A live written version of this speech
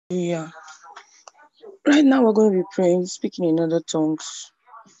Yeah. Right now we're going to be praying, speaking in other tongues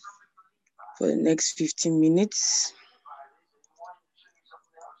for the next 15 minutes.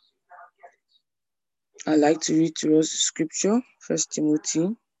 I'd like to read to us the scripture, 1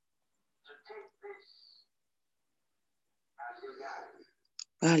 Timothy.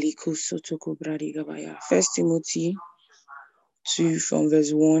 First Timothy 2 from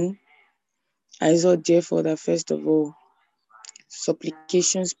verse 1. I exhort therefore that first of all,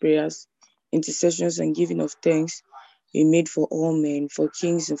 supplications, prayers, intercessions, and giving of thanks be made for all men, for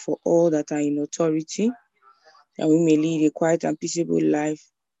kings, and for all that are in authority, that we may lead a quiet and peaceable life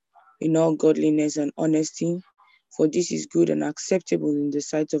in all godliness and honesty. For this is good and acceptable in the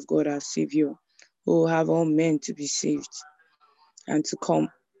sight of God our Savior, who will have all men to be saved and to come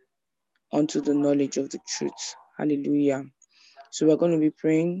unto the knowledge of the truth. Hallelujah. So we're going to be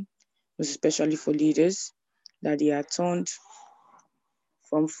praying, especially for leaders, that they are turned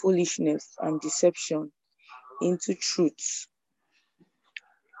from foolishness and deception into truth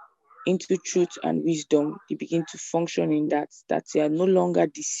and wisdom. They begin to function in that they are no longer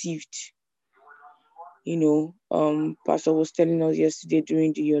deceived. Pastor was telling us yesterday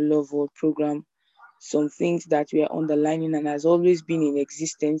during the Your Love World program some things that we are underlining and has always been in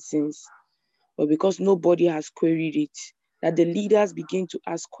existence since, but because nobody has queried it, that the leaders begin to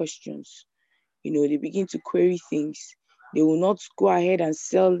ask questions. They begin to query things. They will not go ahead and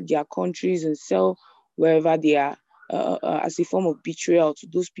sell their countries and sell wherever they are as a form of betrayal to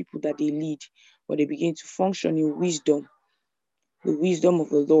those people that they lead, but they begin to function in wisdom, the wisdom of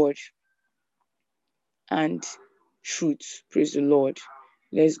the Lord and truth. Praise the Lord.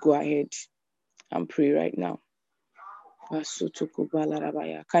 Let's go ahead and pray right now.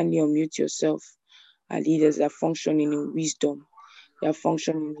 Kindly unmute yourself. Our leaders are functioning in wisdom. They are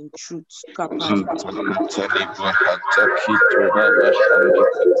functioning in truth.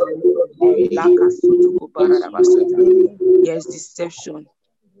 Yes, deception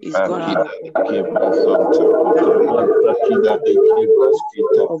is gone out of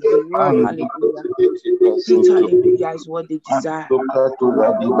the word. Hallelujah. Truth, hallelujah, is what they desire.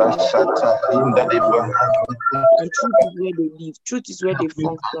 And truth is where they live. Truth is where they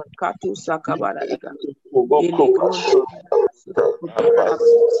function. Kato Sakabarariga.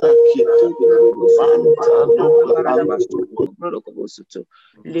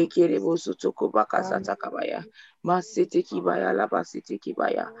 Masete kibaya labasete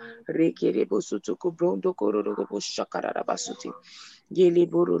kibaya rekere bosuto ko brondo kororo ko shakara basuti yele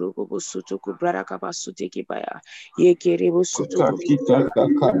bororo ko bosuto ko braraka basute kibaya yekere bosuto ko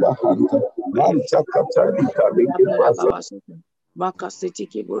makasete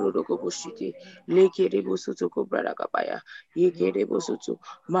ki bororo ko boshite lekere bosuto ko braraka baya yekere bosuto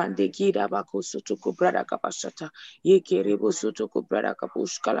mande kida bako suto ko braraka basata yekere bosuto ko braraka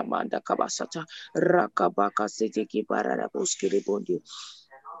pushkala manda kabasata rakabaka sete ki barara pushkere bondi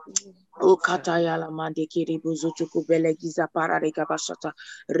o katayala mande kiri buzutu kubele giza parare kabashata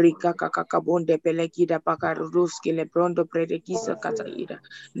rika kakaka bonde pelegida pakaruski le brondo predegiza kataida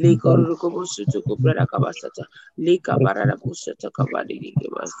le koruko buzutu kubrada kabasata le kabarara busata kabadi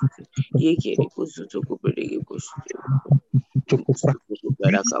gibasati yekiri buzutu kubrede buzutu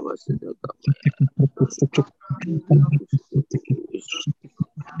kubrada kabasata kabaya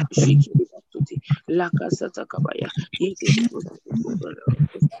shikiri batuti la kasata kabaya yekiri buzutu kubrada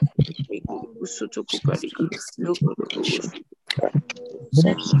usutu kuparika loko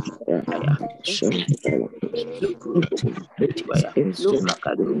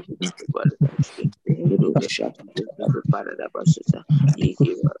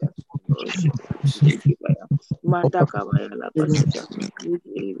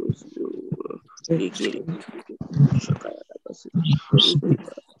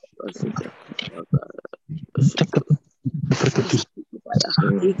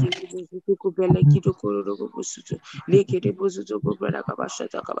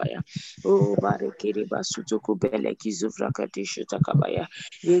Oh, barekere basuto kubele kizuvra kadisho takabaya.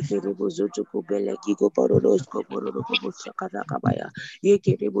 Yekere bozoto kubele kigo porodos ko pororo ko bushakara kabaya.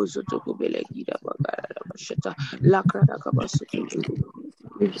 Yekere bozoto kubele kida bagara bashata. Lakrada kabasuto.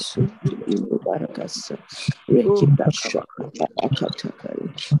 Barakasa, Reki Bashaka, Akatakari,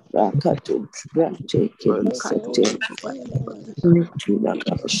 Rakato, Brate, Kilisate, Nitula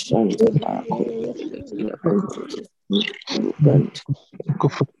Kabashanda Bako, Band,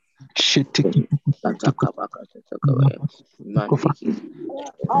 Shitty.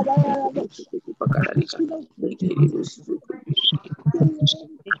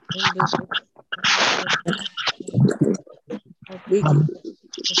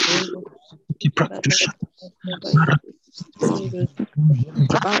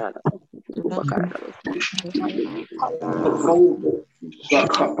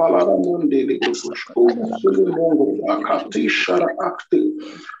 Zakapala Mondele Mongo Akati Shara Akte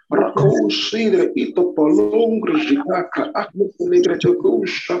Rako Sidre Ito Polongre Jitaka Akte Negre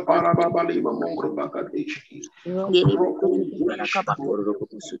Chokosha Parababali Mongro Bakadishki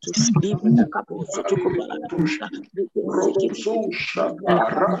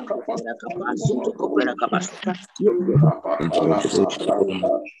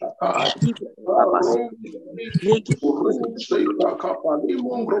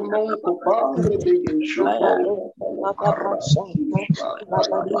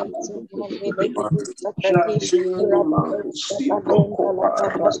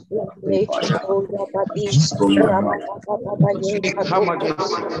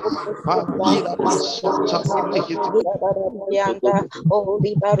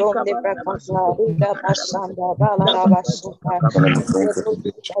Holy Baron de Bracasa, Riga Basanda, Balarabasuka,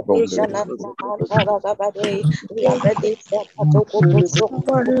 Badejana Mantara Gabade, Labradesa Patoko Puso,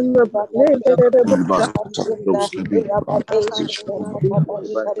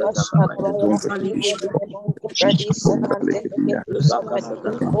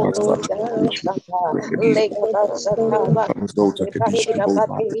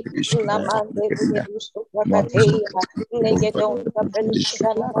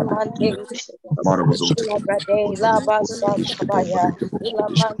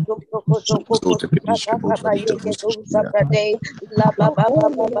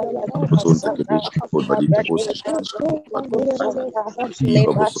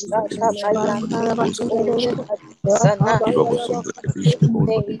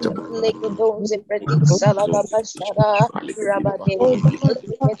 Legedonze predisa la bashara rabade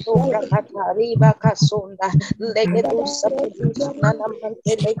legedo brakata riba kasunda legedo sapedisha nana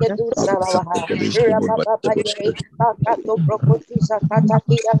mante legedo salawaha rababa ye akato prokotu zakata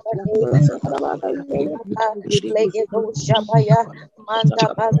kira kate legedo shabaya manda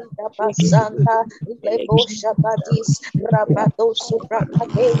balita basanta lebo shabadis rabado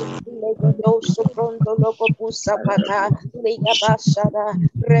suprakate legedo suprondo logo pusapata liga bashara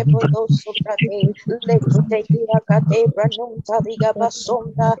rebodo suprate lekute kira kate branunta liga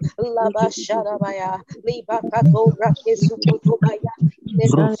basonda laba sharabaya liba kato brake sukoto baya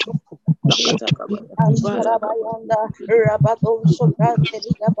ledo Asharabayanda Rabadon Soprante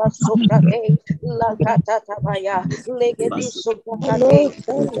Liga Basoprate La Catatabaya Legedu Soprate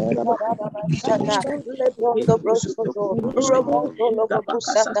Shata Lebrondo Brosoto Robondo Logo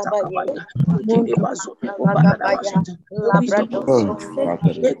Pusanda Baye Lagabaya Labrado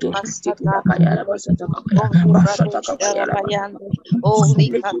Masata Legondo Brado Sharabayande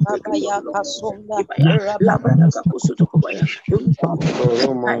Holy Katabaya Kasunda Rababa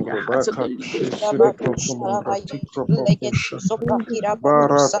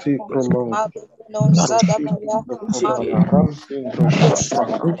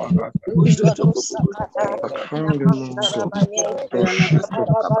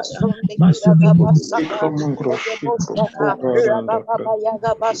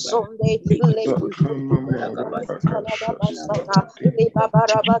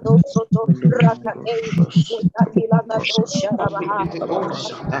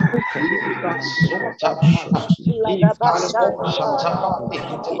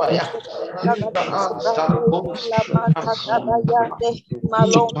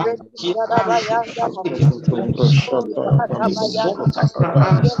Malombre Sharabayanda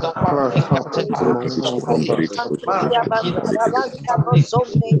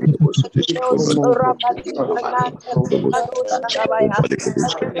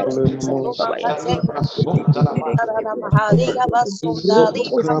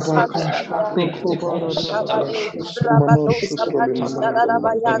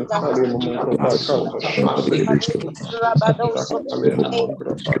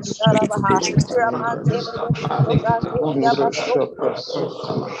Sharabaha, Ramantele,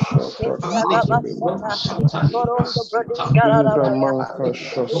 Borondo Brodisharabaya,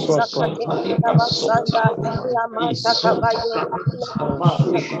 Zakate, Basanda, Lamanta Kabaye,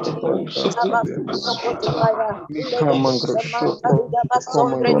 Sokotubaya, Samanta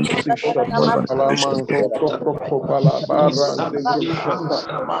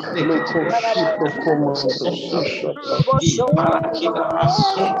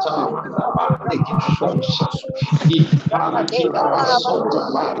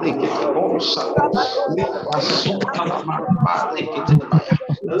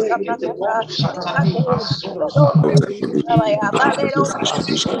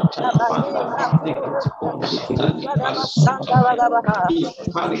Liga Basondre,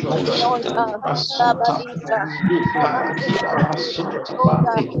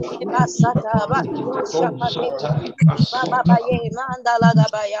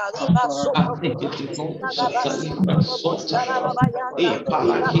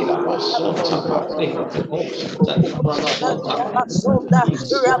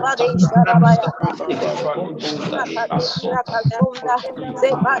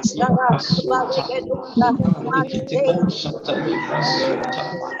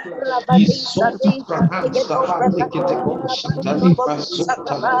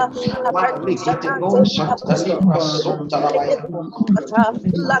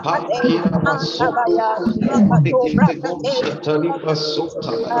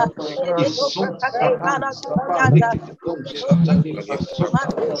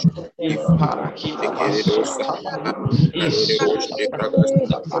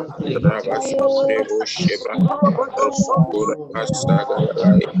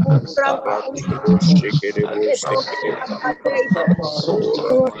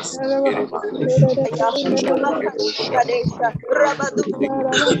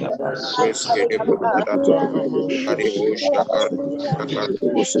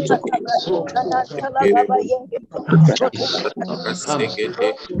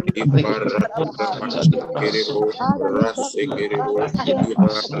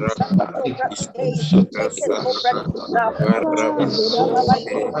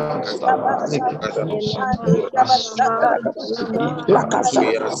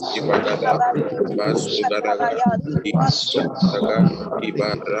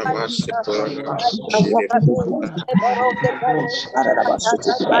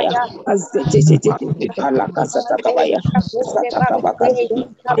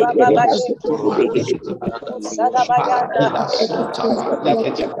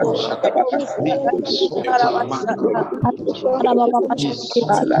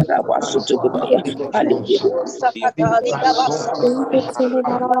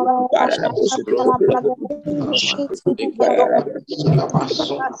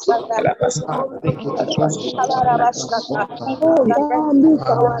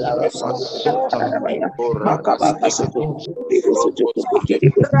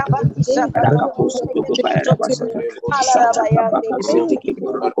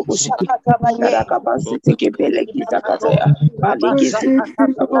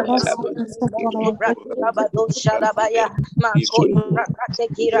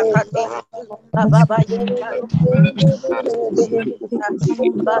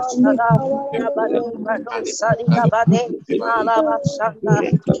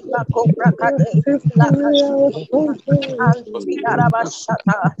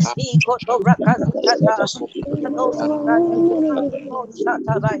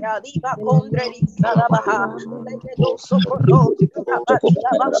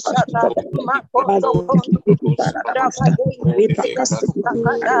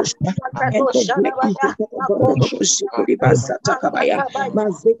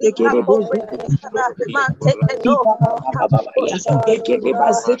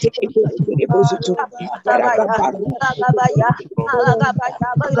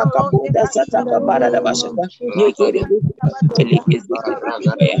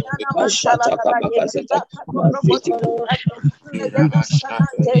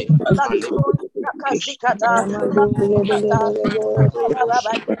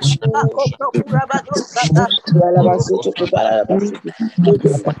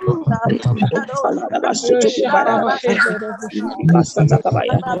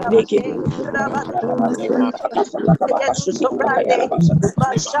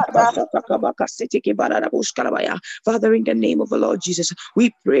 Father, in the name of the Lord Jesus,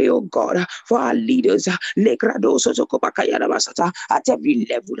 we pray, oh God, for our leaders at every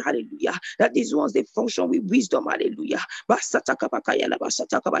level, hallelujah, that these ones they function with wisdom, hallelujah.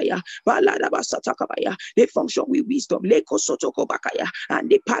 They function with wisdom, and they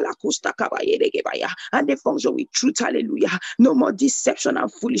and they function with truth, hallelujah. No more deception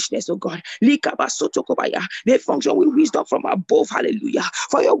and foolishness, oh God. They function with wisdom from above, hallelujah.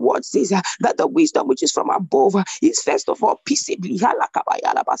 For your word says that the wisdom which is from above is first of all peaceably.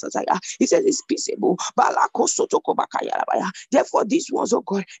 He says it's peaceable. Therefore, these ones, oh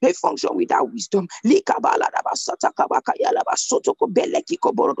God, they function with that wisdom. wisdom.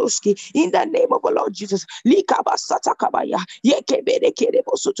 In the name of the Lord Jesus.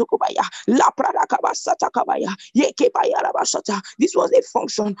 This was a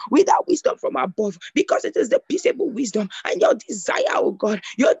function without wisdom from above, because it is the peaceable wisdom. And your desire, oh God,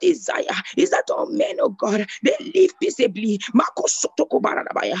 your desire is that all men, oh God, they live peaceably. Mako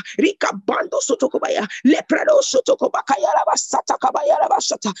sotokobaradabaya, Rika bando sotokobaya, Leprado sotokobakaya rabasata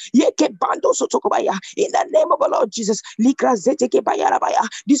rabashata, Yeke bando sotokobaya. In the name of the Lord Jesus, Likra zeteke bayarabaya.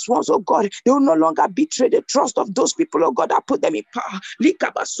 These ones, oh God, they will no longer betray the trust of those people, oh God, that put them in power.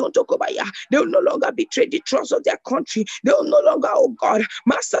 Likaba sotokobaya. They will no longer betray the trust of their country. They will no longer, oh God,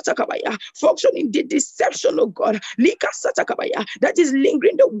 Masatakabaya, function in the deception, oh God, Lika Satakabaya, that is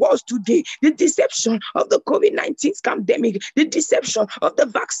lingering the world today. The deception of the COVID-19 pandemic, the deception of the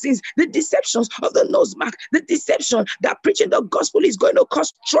vaccines, the deceptions of the nose mask, the deception that preaching the gospel is going to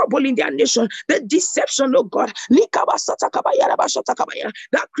cause trouble in their nation, the deception, oh God, Lika Satakabaya,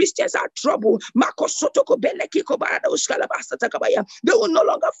 that Christians are trouble. They will no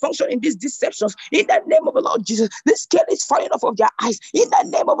longer function in these deceptions. In the name of the Lord Jesus, the scale is falling off of their eyes. In the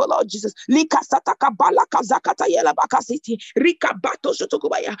name of the Lord Jesus,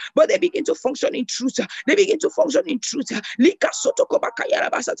 but they begin to function in truth. They begin to function in truth. The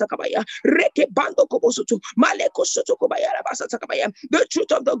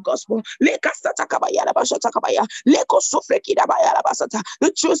truth of the gospel.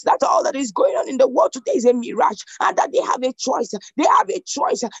 The truth that all that is going on in the world today is a mirage, and that they have a choice. They have a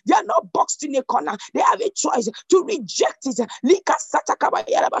choice. They are not boxed in a corner. They have a choice to reject it.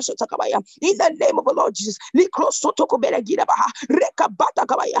 In the name of the Lord Jesus, they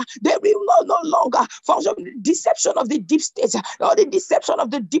will no longer function the deception of the deep state or the deception of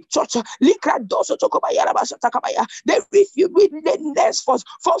the deep church. They refuse with henceforth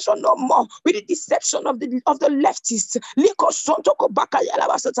function no more with the deception of the leftists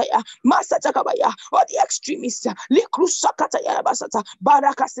or the extremists.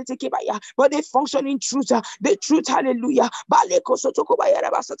 But they function in truth. The truth, hallelujah.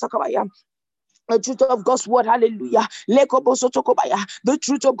 The truth of God's word, hallelujah. The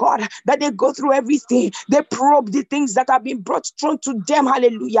truth of God, that they go through everything. They probe the things that have been brought thrown to them,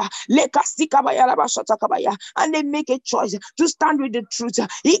 hallelujah. And they make a choice to stand with the truth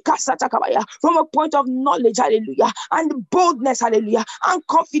from a point of knowledge, hallelujah, and boldness, hallelujah, and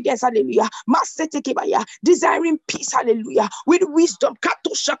confidence, hallelujah. Desiring peace, hallelujah, with wisdom. The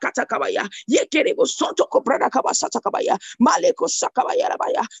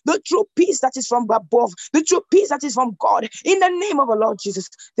true peace that is from above, the true peace that is from God, in the name of the Lord Jesus.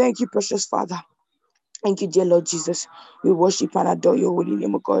 Thank you, precious Father. Thank you, dear Lord Jesus. We worship and adore your holy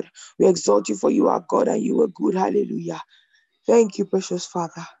name, O God. We exalt you, for you are God and you are good. Hallelujah. Thank you, precious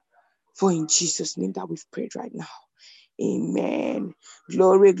Father, for in Jesus' name that we've prayed right now. Amen.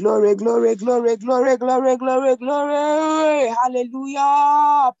 Glory, glory, glory, glory, glory, glory, glory, glory.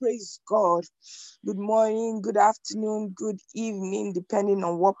 Hallelujah. Praise God. Good morning, good afternoon, good evening, depending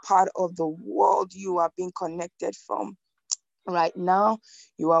on what part of the world you are being connected from. Right now,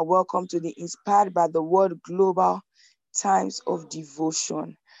 you are welcome to the Inspired by the Word Global Times of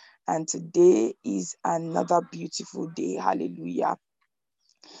Devotion. And today is another beautiful day. Hallelujah.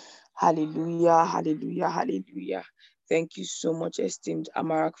 Hallelujah, hallelujah, hallelujah. Thank you so much, esteemed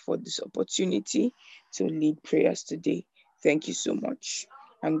Amarak, for this opportunity to lead prayers today. Thank you so much.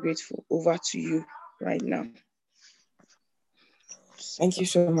 I'm grateful. Over to you right now. Thank you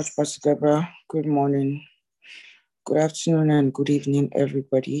so much, Pastor Deborah. Good morning, good afternoon, and good evening,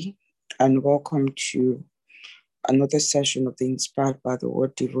 everybody. And welcome to another session of the Inspired by the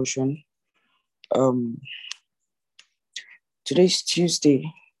Word devotion. Today's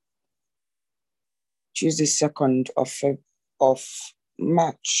Tuesday, 2nd of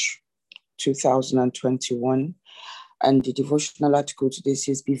March 2021. And the devotional article today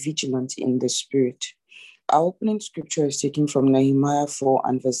says, "Be vigilant in the spirit." Our opening scripture is taken from Nehemiah 4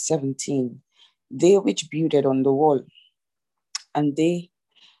 and verse 17. "They which builded on the wall, and they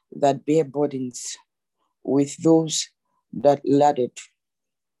that bear burdens with those that laddered,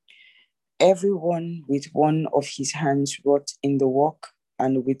 everyone with one of his hands wrought in the work,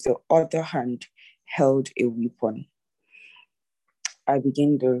 and with the other hand held a weapon." I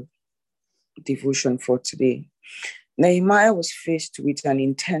begin the devotion for today. Nehemiah was faced with an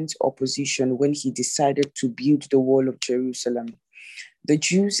intense opposition when he decided to build the wall of Jerusalem. The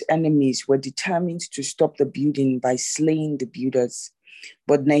Jews' enemies were determined to stop the building by slaying the builders.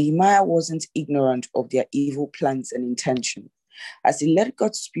 But Nehemiah wasn't ignorant of their evil plans and intention. As he led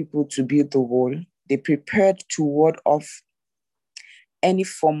God's people to build the wall, they prepared to ward off any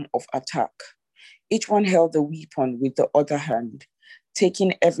form of attack. Each one held the weapon with the other hand,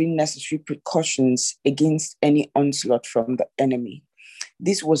 taking every necessary precautions against any onslaught from the enemy.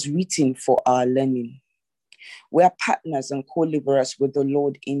 This was written for our learning. We are partners and co-laborers with the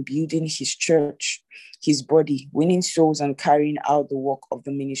Lord in building his church, his body, winning souls and carrying out the work of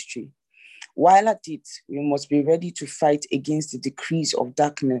the ministry. While at it, we must be ready to fight against the decrees of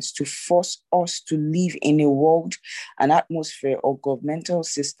darkness to force us to live in a world, an atmosphere or governmental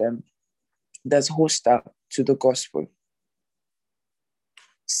system that's hostile to the gospel.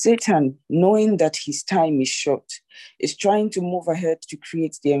 Satan, knowing that his time is short, is trying to move ahead to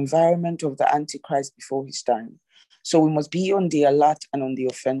create the environment of the Antichrist before his time. So we must be on the alert and on the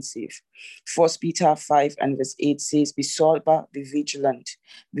offensive. 1 Peter 5 and verse 8 says, be sober, be vigilant.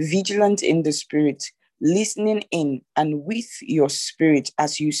 Be vigilant in the spirit, listening in and with your spirit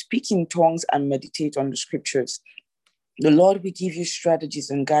as you speak in tongues and meditate on the scriptures. The Lord will give you strategies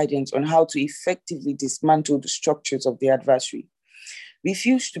and guidance on how to effectively dismantle the structures of the adversary.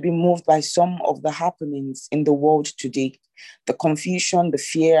 Refuse to be moved by some of the happenings in the world today, the confusion, the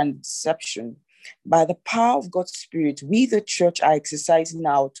fear, and the deception. By the power of God's Spirit, we, the church, are exercising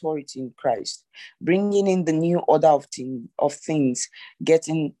our authority in Christ, bringing in the new order of things,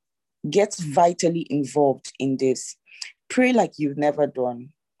 gets vitally involved in this. Pray like you've never done.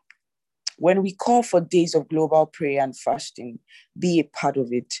 When we call for days of global prayer and fasting, be a part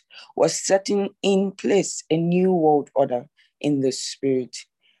of it. We're setting in place a new world order in the spirit,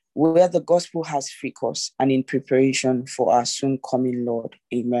 where the gospel has free course and in preparation for our soon coming Lord.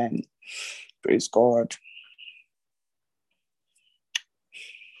 Amen. Praise God.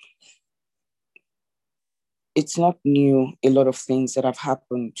 It's not new, a lot of things that have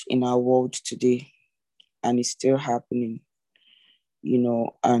happened in our world today, and it's still happening,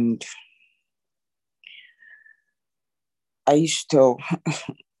 and I used to tell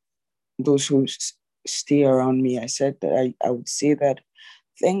those who stay around me, I said that I would say that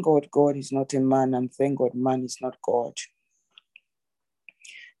thank God God is not a man, and thank God man is not God.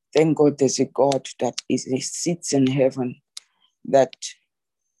 Thank God there's a God that sits in heaven that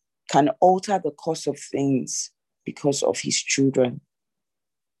can alter the course of things because of his children,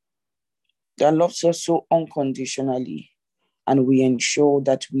 that loves us so unconditionally, and we ensure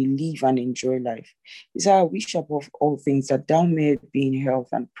that we live and enjoy life. He said, I wish above all things that thou mayest be in health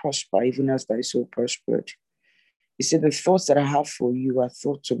and prosper, even as thy soul prospered. He said, the thoughts that I have for you are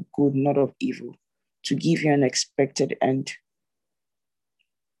thoughts of good, not of evil, to give you an expected end.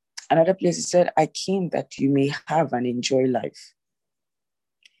 Another place he said, I came that you may have and enjoy life.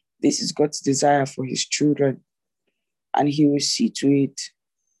 This is God's desire for his children, and he will see to it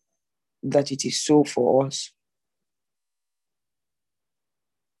that it is so for us.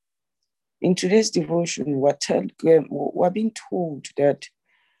 In today's devotion, we're being told that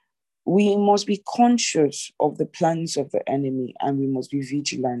we must be conscious of the plans of the enemy and we must be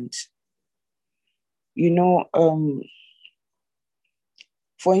vigilant.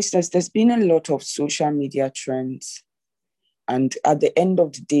 For instance, there's been a lot of social media trends, and at the end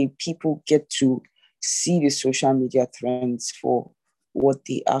of the day, people get to see the social media trends for what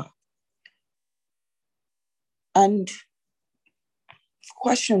they are. And the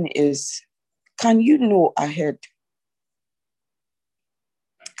question is, can you know ahead?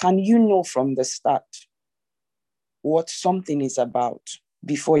 Can you know from the start what something is about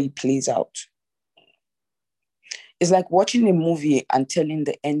before it plays out? It's like watching a movie and telling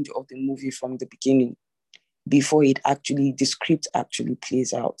the end of the movie from the beginning before the script actually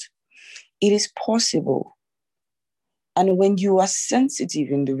plays out. It is possible. And when you are sensitive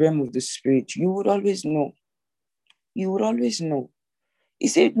in the realm of the spirit, you would always know. You would always know. He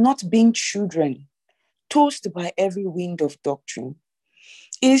said, not being children, tossed by every wind of doctrine.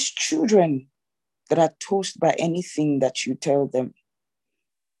 It is children that are tossed by anything that you tell them,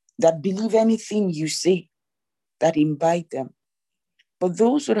 that believe anything you say, that imbibe them. But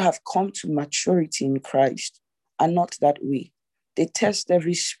those who have come to maturity in Christ are not that way. They test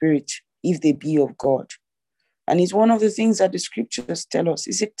every spirit if they be of God. And it's one of the things that the scriptures tell us,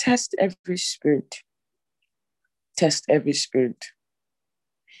 is it test every spirit. Test every spirit.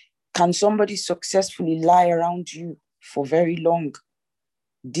 Can somebody successfully lie around you for very long,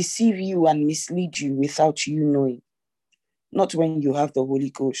 deceive you and mislead you without you knowing? Not when you have the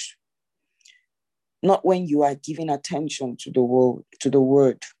Holy Ghost. Not when you are giving attention to the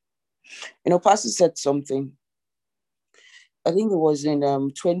word. Pastor said something, I think it was in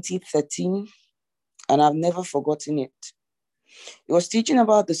 2013, and I've never forgotten it. He was teaching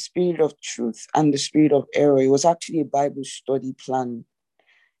about the spirit of truth and the spirit of error. It was actually a Bible study plan.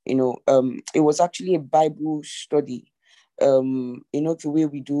 It was actually a Bible study the way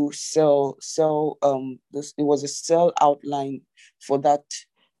we do cell, it was a cell outline for that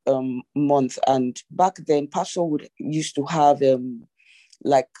month. And back then, Pastor used to have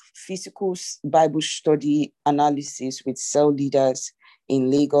like physical Bible study analysis with cell leaders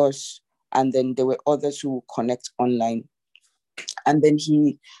in Lagos. And then there were others who connect online. And then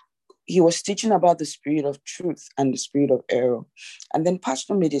he was teaching about the spirit of truth and the spirit of error. And then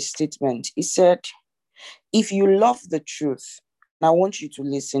Pastor made a statement. He said, if you love the truth, and I want you to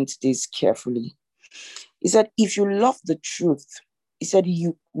listen to this carefully. He said, if you love the truth, he said,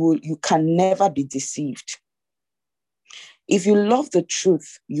 you can never be deceived. If you love the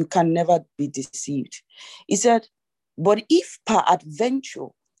truth, you can never be deceived. He said, but if peradventure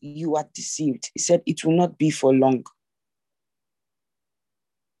you are deceived, he said, it will not be for long.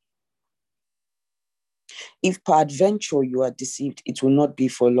 If peradventure you are deceived, it will not be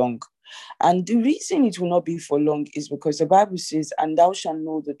for long. And the reason it will not be for long is because the Bible says, and thou shalt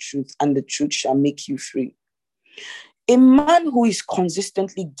know the truth, and the truth shall make you free. A man who is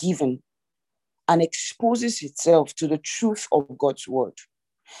consistently given and exposes itself to the truth of God's word,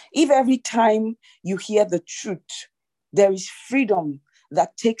 if every time you hear the truth, there is freedom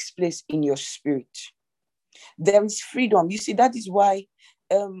that takes place in your spirit, there is freedom. You see, that is why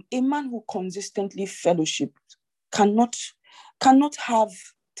a man who consistently fellowships cannot have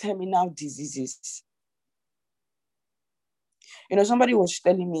terminal diseases. Somebody was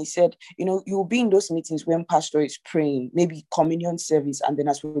telling me, he said, you'll be in those meetings when pastor is praying, maybe communion service, and then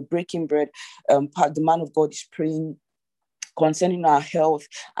as we're breaking bread, the man of God is praying concerning our health,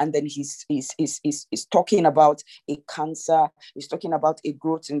 and then he's talking about a cancer, he's talking about a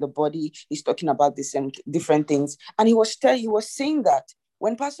growth in the body, he's talking about this and different things. And he was saying that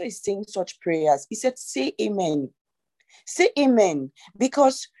when pastor is saying such prayers, he said, say amen. Say amen,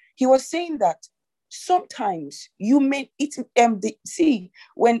 because he was saying that sometimes you may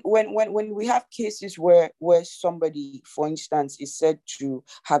when we have cases where somebody, for instance, is said to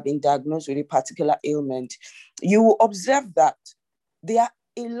have been diagnosed with a particular ailment, you will observe that there are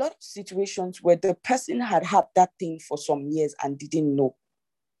a lot of situations where the person had that thing for some years and didn't know.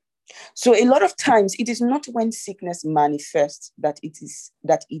 So a lot of times it is not when sickness manifests that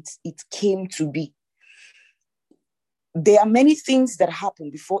it came to be. There are many things that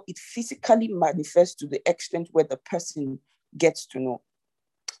happen before it physically manifests to the extent where the person gets to know.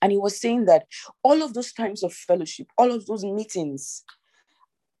 And he was saying that all of those times of fellowship, all of those meetings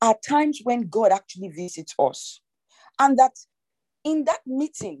are times when God actually visits us. And that in that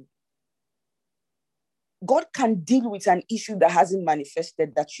meeting, God can deal with an issue that hasn't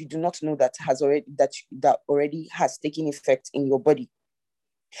manifested, that you do not know that already has taken effect in your body.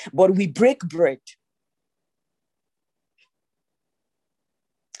 But we break bread.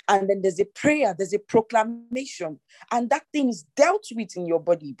 And then there's a prayer, there's a proclamation, and that thing is dealt with in your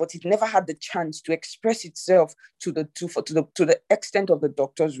body, but it never had the chance to express itself to the extent of the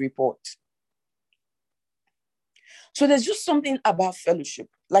doctor's report. So there's just something about fellowship.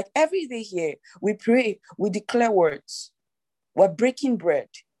 Like every day here, we pray, we declare words, we're breaking bread.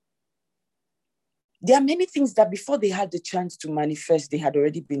 There are many things that before they had the chance to manifest, they had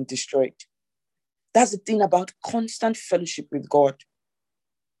already been destroyed. That's the thing about constant fellowship with God.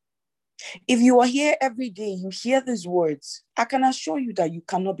 If you are here every day, you hear these words, I can assure you that you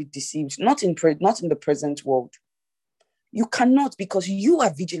cannot be deceived, not in the present world. You cannot, because you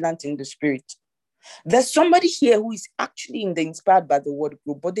are vigilant in the spirit. There's somebody here who is actually in the Inspired by the Word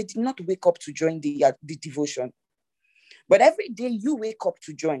group, but they did not wake up to join the devotion. But every day you wake up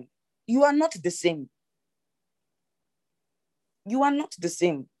to join, you are not the same. You are not the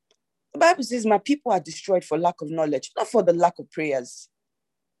same. The Bible says, my people are destroyed for lack of knowledge, not for the lack of prayers.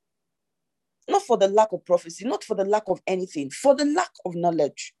 Not for the lack of prophecy, not for the lack of anything, for the lack of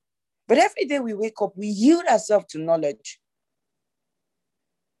knowledge. But every day we wake up, we yield ourselves to knowledge.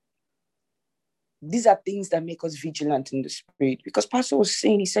 These are things that make us vigilant in the spirit. Because Pastor was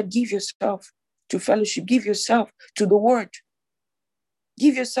saying, he said, give yourself to fellowship, give yourself to the word,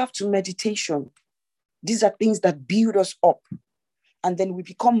 give yourself to meditation. These are things that build us up. And then we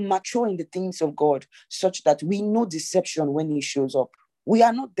become mature in the things of God, such that we know deception when it shows up. We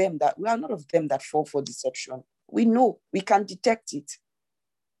are not of them that fall for deception. We know, we can detect it.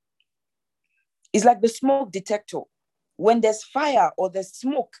 It's like the smoke detector. When there's fire or there's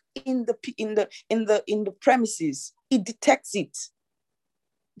smoke in the premises, it detects it.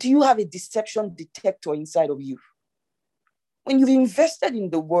 Do you have a deception detector inside of you? When you've invested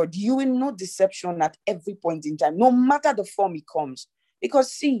in the word, you will know deception at every point in time, no matter the form it comes.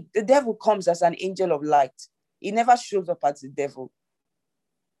 Because see, the devil comes as an angel of light. He never shows up as the devil.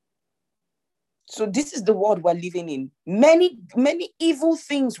 So this is the world we're living in. Many, many evil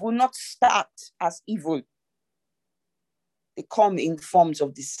things will not start as evil. They come in forms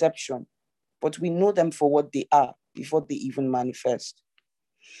of deception, but we know them for what they are before they even manifest.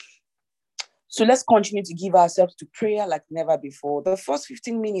 So let's continue to give ourselves to prayer like never before. The first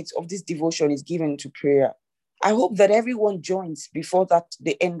 15 minutes of this devotion is given to prayer. I hope that everyone joins before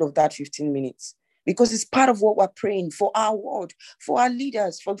the end of that 15 minutes, because it's part of what we're praying for our world, for our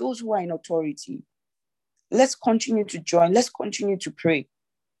leaders, for those who are in authority. Let's continue to join. Let's continue to pray.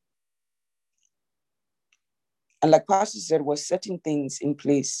 And like Pastor said, we're setting things in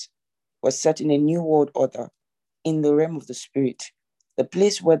place. We're setting a new world order in the realm of the spirit, the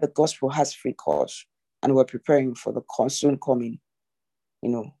place where the gospel has free course, and we're preparing for the soon coming,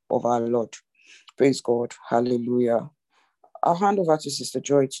 of our Lord. Praise God. Hallelujah. I'll hand over to Sister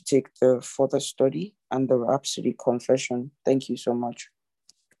Joy to take the further study and the Rhapsody confession. Thank you so much.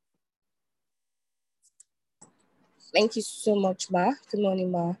 Thank you so much, Ma. Good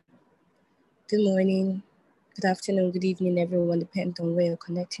morning, Ma. Good morning, good afternoon, good evening, everyone, depending on where you're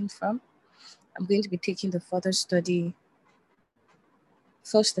connecting from. I'm going to be taking the further study.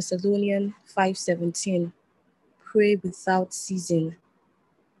 1 Thessalonians 5:17, pray without ceasing.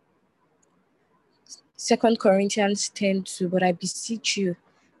 2 Corinthians 10:2, but I beseech you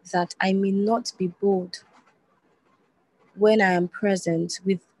that I may not be bold when I am present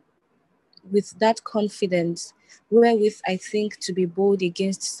with that confidence wherewith I think to be bold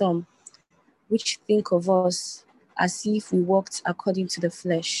against some, which think of us as if we walked according to the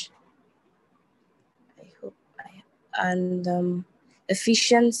flesh. And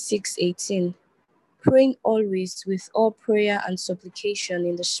Ephesians 6:18, praying always with all prayer and supplication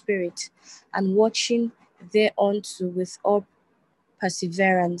in the Spirit, and watching thereunto with all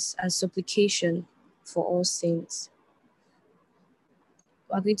perseverance and supplication for all saints.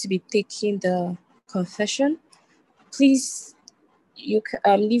 We're going to be taking the confession. Please, you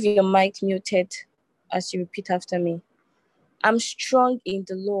leave your mic muted as you repeat after me. I'm strong in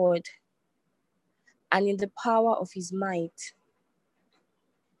the Lord and in the power of his might.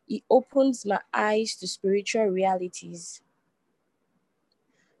 He opens my eyes to spiritual realities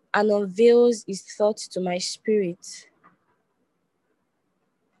and unveils his thoughts to my spirit.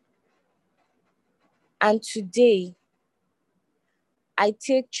 And today, I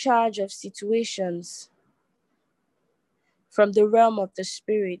take charge of situations from the realm of the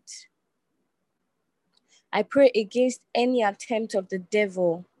spirit. I pray against any attempt of the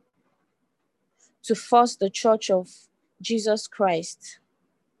devil to force the church of Jesus Christ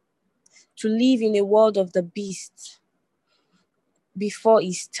to live in a world of the beast before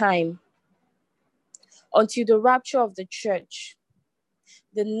his time. Until the rapture of the church,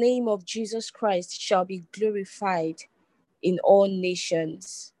 the name of Jesus Christ shall be glorified in all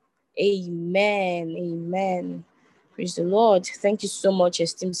nations. Amen. Amen. Praise the Lord. Thank you so much,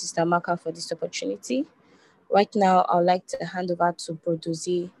 esteemed Sister Maka, for this opportunity. Right now, I'd like to hand over to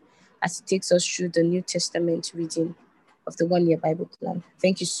Brodozi as he takes us through the New Testament reading of the 1 Year Bible Plan.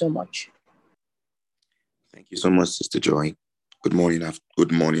 Thank you so much. Thank you so much, Sister Joy. Good morning,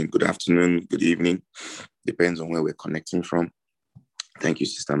 good afternoon, good evening. Depends on where we're connecting from. Thank you,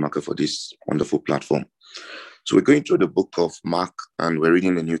 Sister Maka, for this wonderful platform. So we're going through the book of Mark, and we're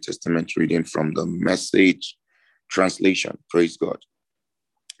reading the New Testament reading from the Message translation. Praise God.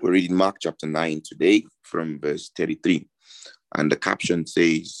 We're reading Mark chapter 9 today from verse 33. And the caption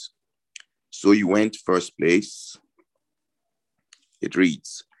says, so you went first place. It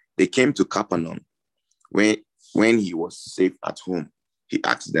reads, they came to Capernaum. When he was safe at home, he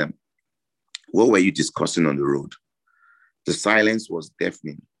asked them, what were you discussing on the road? The silence was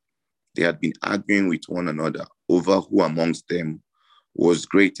deafening. They had been arguing with one another over who amongst them was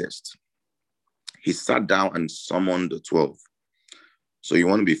greatest. He sat down and summoned the 12. So you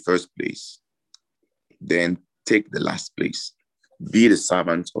want to be first place, then take the last place. Be the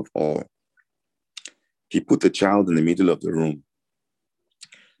servant of all. He put the child in the middle of the room.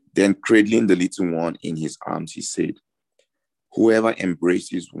 Then cradling the little one in his arms, he said, whoever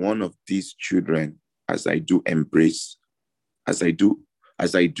embraces one of these children as I do embraces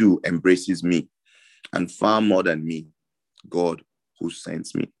me, and far more than me, God who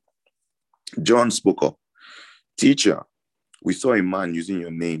sends me. John spoke up. Teacher, we saw a man using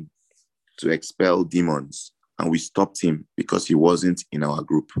your name to expel demons, and we stopped him because he wasn't in our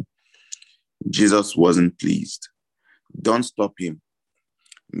group. Jesus wasn't pleased. Don't stop him.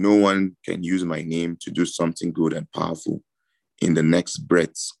 No one can use my name to do something good and powerful in the next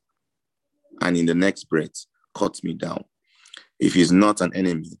breath, cut me down. If he's not an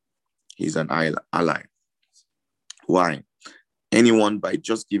enemy, he's an ally. Why? Anyone, by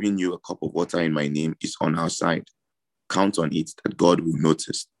just giving you a cup of water in my name, is on our side. Count on it that God will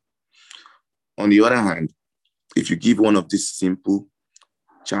notice. On the other hand, if you give one of these simple,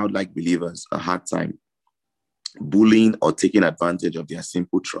 childlike believers a hard time, bullying or taking advantage of their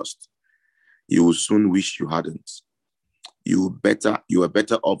simple trust, you will soon wish you hadn't. You are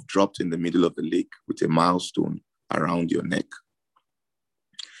better off dropped in the middle of the lake with a milestone around your neck.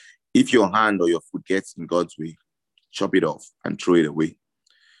 If your hand or your foot gets in God's way, chop it off and throw it away.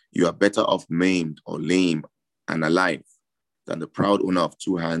 You are better off maimed or lame and alive than the proud owner of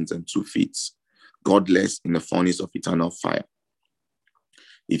 2 hands and 2 feet, godless in the furnace of eternal fire.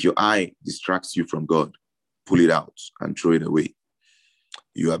 If your eye distracts you from God, pull it out and throw it away.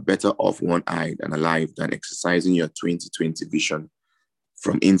 You are better off one-eyed and alive than exercising your 20/20 vision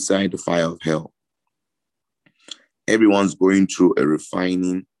from inside the fire of hell. Everyone's going through a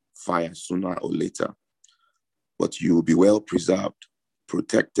refining fire sooner or later, but you will be well preserved,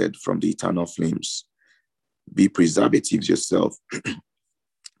 protected from the eternal flames. Be preservatives yourself.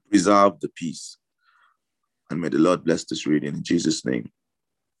 Preserve the peace. And may the Lord bless this reading in Jesus' name.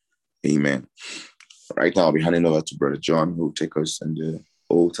 Amen. Right now, I'll be handing over to Brother John, who will take us in the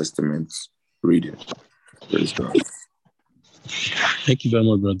Old Testament reading. Praise God. Thank you very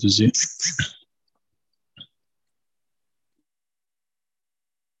much, Brother Z.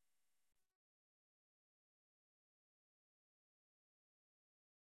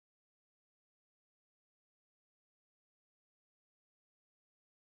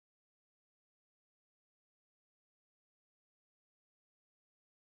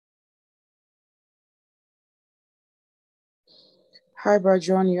 Hi, Brother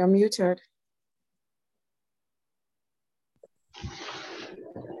John, you're muted.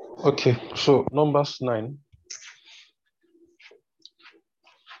 Okay, so Numbers 9.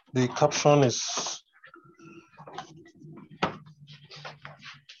 The caption is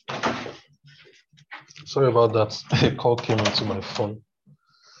sorry about that. A call came into my phone.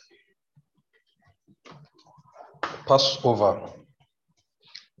 Passover.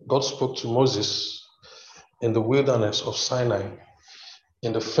 God spoke to Moses in the wilderness of Sinai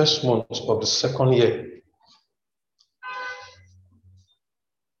in the first month of the second year.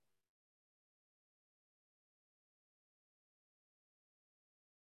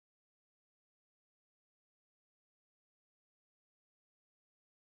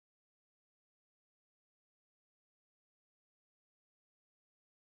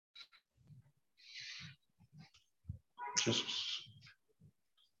 Jesus.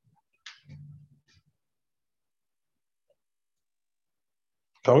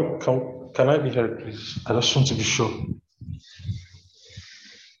 Can I be heard, please? I just want to be sure.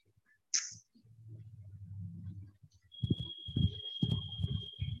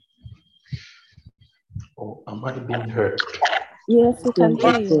 Oh, am I being heard? Yes, we can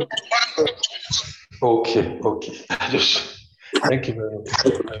hear you. Okay. Thank you very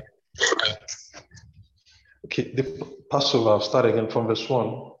much. Okay, the Passover, I'll start again from verse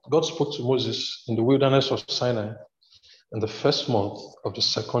 1. God spoke to Moses in the wilderness of Sinai in the first month of the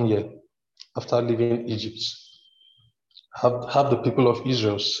second year after leaving Egypt. Have the people of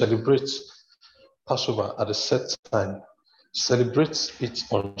Israel celebrate Passover at a set time. Celebrate it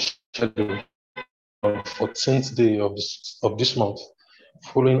on schedule on the 14th day of this month,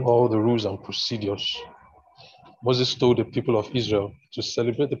 following all the rules and procedures. Moses told the people of Israel to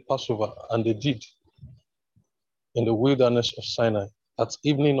celebrate the Passover, and they did in the wilderness of Sinai at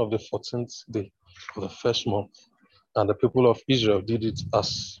evening of the 14th day of the first month. And the people of Israel did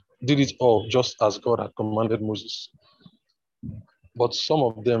it all just as God had commanded Moses. But some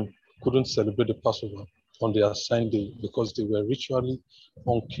of them couldn't celebrate the Passover on their assigned day because they were ritually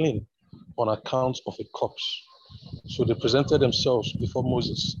unclean on account of a corpse. So they presented themselves before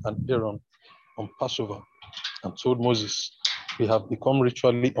Moses and Aaron on Passover and told Moses, "We have become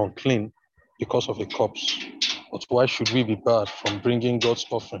ritually unclean because of a corpse. But why should we be barred from bringing God's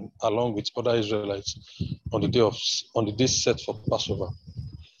offering along with other Israelites on the day set for Passover?"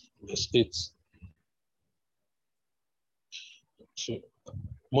 Verse 8. So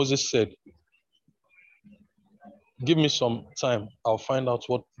Moses said, "Give me some time. I'll find out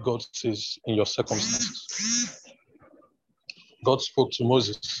what God says in your circumstances." God spoke to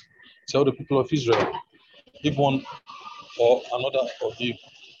Moses, "Tell the people of Israel, if one or another of you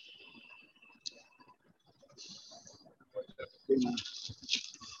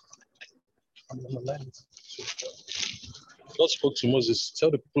God spoke to Moses,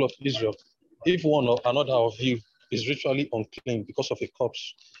 "Tell the people of Israel, if one or another of you is ritually unclean because of a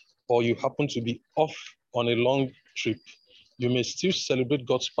corpse, or you happen to be off on a long trip, you may still celebrate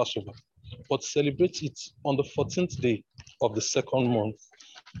God's Passover, but celebrate it on the 14th day of the second month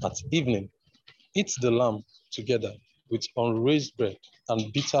at evening. Eat the lamb together with unraised bread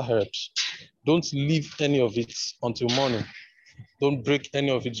and bitter herbs. Don't leave any of it until morning. Don't break any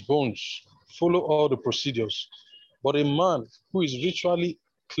of its bones. Follow all the procedures. But a man who is ritually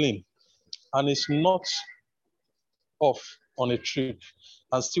clean and is not off on a trip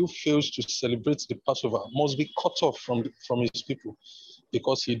and still fails to celebrate the Passover must be cut off from his people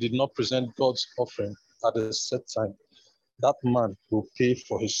because he did not present God's offering at a set time. That man will pay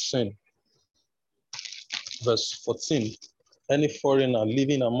for his sin. Verse 14, any foreigner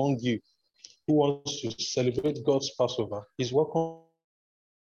living among you who wants to celebrate God's Passover is welcome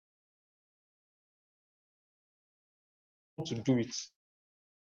to do it.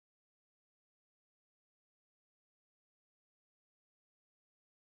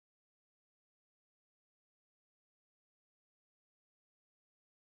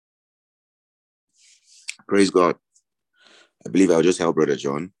 Praise God. I believe I'll just help Brother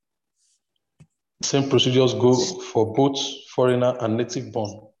John. Same procedures go for both foreigner and native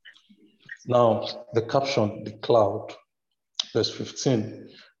born. Now, the caption, the cloud, verse 15.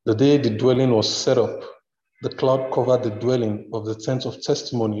 The day the dwelling was set up, the cloud covered the dwelling of the tent of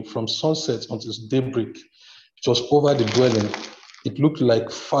testimony from sunset until daybreak. It was over the dwelling. It looked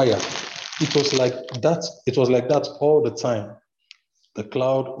like fire. It was like that all the time. The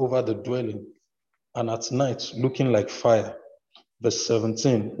cloud over the dwelling, and at night looking like fire. Verse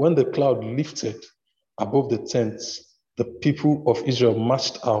 17, when the cloud lifted above the tents, the people of Israel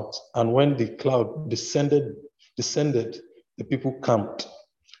marched out, and when the cloud descended, the people camped.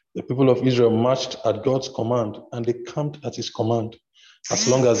 The people of Israel marched at God's command, and they camped at his command. As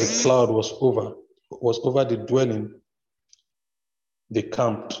long as the cloud was over the dwelling, they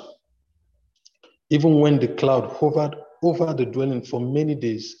camped. Even when the cloud hovered over the dwelling for many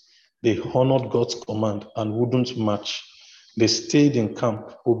days, they honored God's command and wouldn't march. They stayed in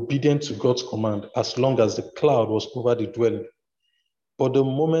camp, obedient to God's command, as long as the cloud was over the dwelling. But the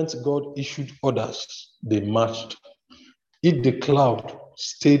moment God issued orders, they marched. If the cloud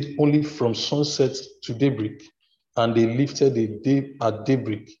stayed only from sunset to daybreak, and they lifted at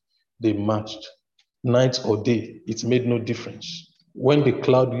daybreak, they marched. Night or day, it made no difference. When the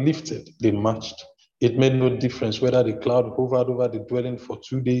cloud lifted, they marched. It made no difference whether the cloud hovered over the dwelling for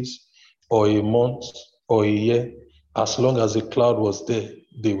 2 days, or a month, or a year. As long as the cloud was there,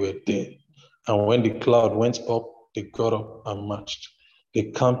 they were there. And when the cloud went up, they got up and marched.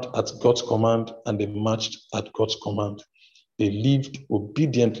 They camped at God's command and they marched at God's command. They lived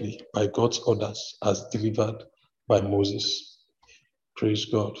obediently by God's orders as delivered by Moses. Praise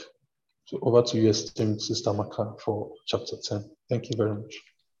God. So over to you, esteemed Sister Maka, for chapter 10. Thank you very much.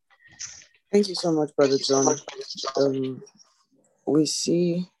 Thank you so much, Brother John. We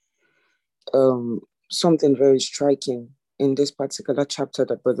see something very striking in this particular chapter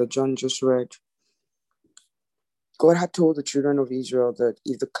that Brother John just read. God had told the children of Israel that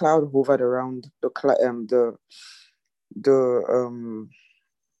if the cloud hovered around the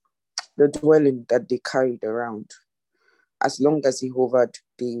dwelling that they carried around, as long as he hovered,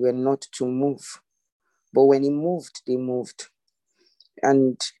 they were not to move. But when he moved, they moved.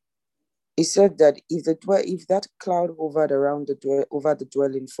 And he said that if that cloud hovered around over the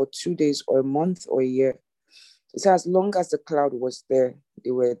dwelling for 2 days or a month or a year, he said as long as the cloud was there,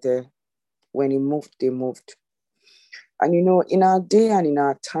 they were there. When he moved, they moved. And in our day and in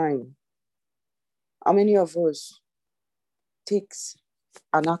our time, how many of us takes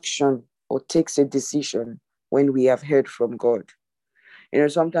an action or takes a decision when we have heard from God?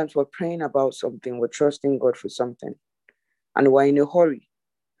 Sometimes we're praying about something, we're trusting God for something, and we're in a hurry.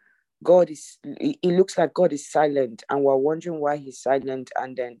 It looks like God is silent, and we're wondering why he's silent.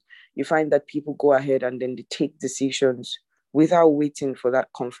 And then you find that people go ahead and then they take decisions without waiting for that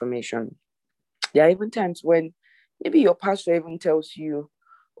confirmation. There are even times when maybe your pastor even tells you,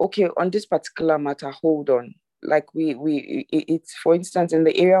 okay, on this particular matter, hold on. Like it's, for instance, in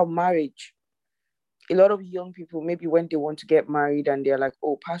the area of marriage, a lot of young people, maybe when they want to get married and they're like,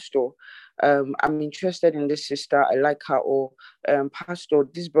 oh, pastor, I'm interested in this sister, I like her, or pastor,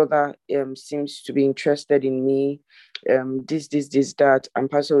 this brother seems to be interested in me, this, that, and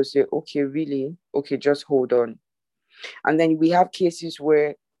pastor will say, okay, really? Okay, just hold on. And then we have cases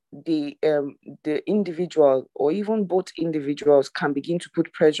where the individual or even both individuals can begin to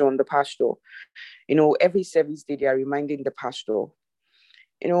put pressure on the pastor. Every service day they are reminding the pastor.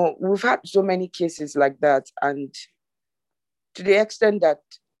 We've had so many cases like that, and to the extent that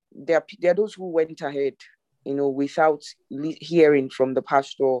there are those who went ahead without hearing from the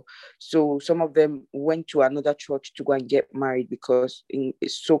pastor. So some of them went to another church to go and get married because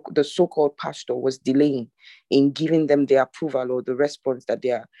the so-called pastor was delaying in giving them the approval or the response that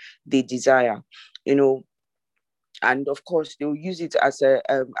they desire. And of course, they'll use it as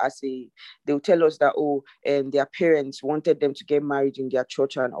they'll tell us that, their parents wanted them to get married in their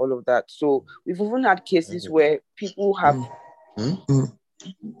church and all of that. So we've even had cases where people have.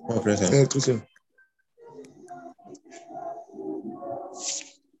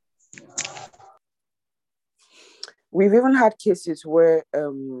 We've even had cases where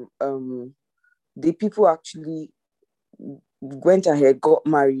the people actually went ahead, got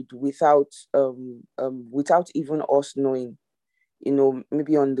married without even us knowing.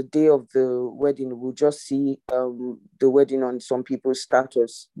 Maybe on the day of the wedding, we'll just see the wedding on some people's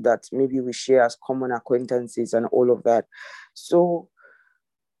status that maybe we share as common acquaintances and all of that. So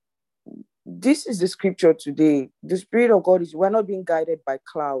this is the scripture today. The Spirit of God we're not being guided by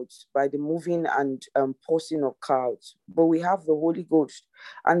clouds, by the moving and pulsing of clouds, but we have the Holy Ghost.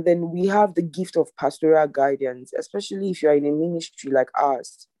 And then we have the gift of pastoral guidance, especially if you're in a ministry like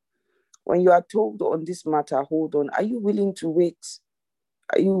ours. When you are told on this matter, hold on, are you willing to wait?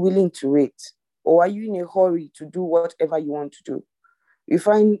 Are you willing to wait? Or are you in a hurry to do whatever you want to do? You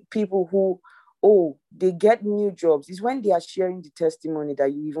find people who, they get new jobs. It's when they are sharing the testimony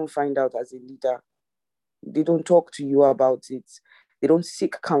that you even find out as a leader. They don't talk to you about it. They don't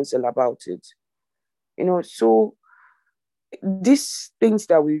seek counsel about it. So these things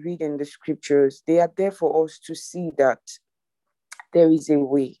that we read in the scriptures, they are there for us to see that there is a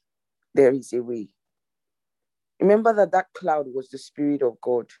way. There is a way. Remember that cloud was the Spirit of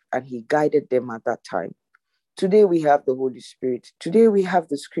God and he guided them at that time. Today we have the Holy Spirit. Today we have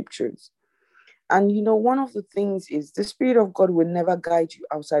the scriptures. And one of the things is the Spirit of God will never guide you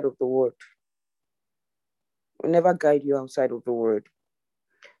outside of the word. Will never guide you outside of the word.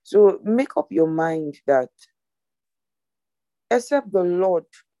 So make up your mind that except the Lord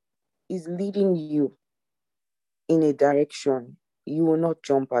is leading you in a direction, you will not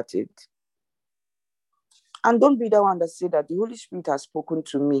jump at it. And don't be the one that say that the Holy Spirit has spoken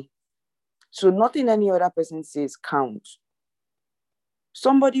to me. So nothing any other person says counts.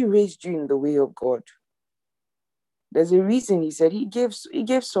 Somebody raised you in the way of God. There's a reason he said he gave us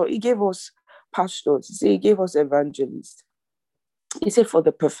pastors. He said he gave us evangelists. He said for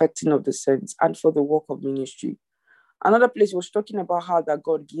the perfecting of the saints and for the work of ministry. Another place was talking about how that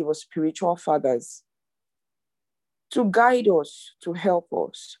God gave us spiritual fathers to guide us, to help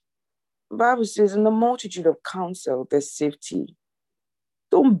us. The Bible says in the multitude of counsel, there's safety.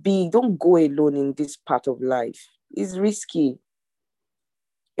 Don't go alone in this part of life. It's risky.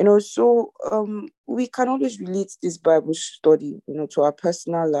 So we can always relate this Bible study, to our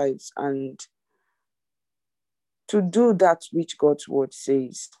personal lives and to do that which God's word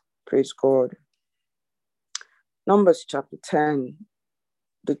says. Praise God. Numbers chapter 10,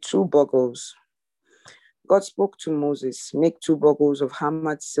 the 2 buckles. God spoke to Moses, make 2 buckles of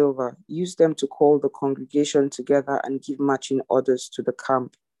hammered silver, use them to call the congregation together and give marching orders to the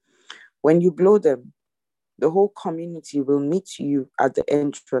camp. When you blow them, the whole community will meet you at the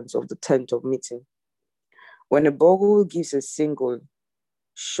entrance of the tent of meeting. When a bugle gives a single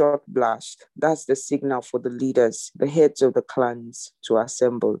short blast, that's the signal for the leaders, the heads of the clans, to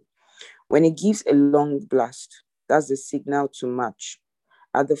assemble. When it gives a long blast, that's the signal to march.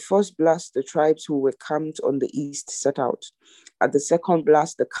 At the first blast, the tribes who were camped on the east set out. At the second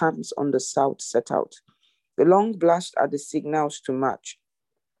blast, the camps on the south set out. The long blast are the signals to march.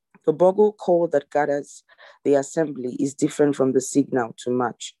 The bugle call that gathers the assembly is different from the signal to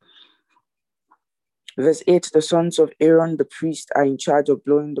march. Verse 8, the sons of Aaron, the priest, are in charge of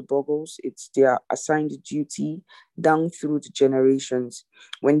blowing the bugles. It's their assigned duty down through the generations.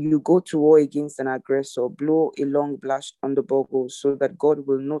 When you go to war against an aggressor, blow a long blast on the bugles so that God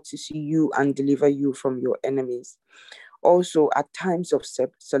will notice you and deliver you from your enemies. Also, at times of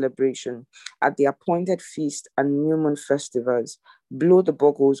celebration, at the appointed feast and new moon festivals, blow the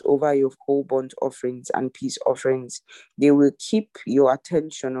bugles over your whole burnt offerings and peace offerings. They will keep your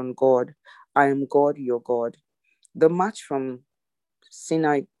attention on God. I am God, your God. The march from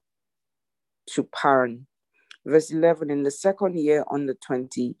Sinai to Paran. Verse 11, in the second year on the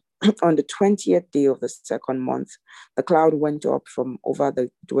 20th day of the second month, the cloud went up from over the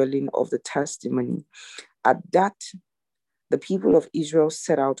dwelling of the testimony. At that, the people of Israel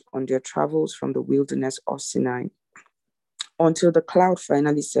set out on their travels from the wilderness of Sinai until the cloud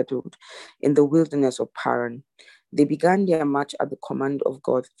finally settled in the wilderness of Paran. They began their march at the command of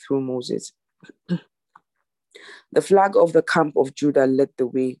God through Moses. The flag of the camp of Judah led the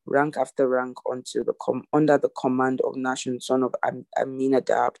way, rank after rank, under the command of Nashon, son of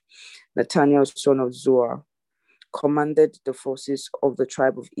Aminadab. Nathaniel, son of Zoar, commanded the forces of the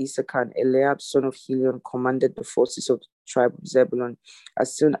tribe of Issachar, and Eliab, son of Helion, commanded the forces of the tribe of Zebulun.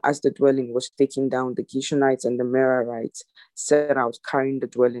 As soon as the dwelling was taken down, the Gishonites and the Merarites set out, carrying the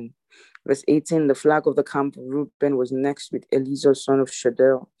dwelling. Verse 18, the flag of the camp of Reuben was next, with Elizur, son of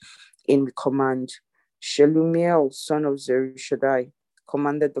Shadel, in command. Shelumiel, son of Zerushadai,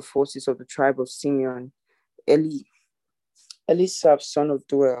 commanded the forces of the tribe of Simeon. Elisab, son of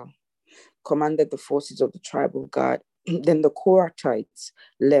Duel, commanded the forces of the tribe of Gad. Then the Kohathites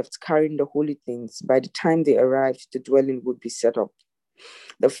left, carrying the holy things. By the time they arrived, the dwelling would be set up.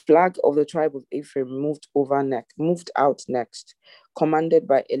 The flag of the tribe of Ephraim moved out next, commanded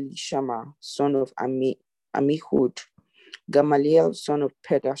by Elishama, son of Amihud. Gamaliel, son of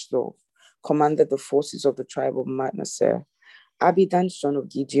Pedashur, commanded the forces of the tribe of Manasseh. Abidan, son of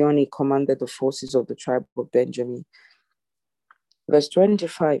Gideoni, commanded the forces of the tribe of Benjamin. Verse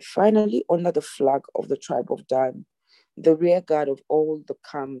 25, finally, under the flag of the tribe of Dan, the rear guard of all the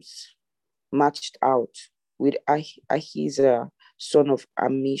camps marched out, with Ahiezer, son of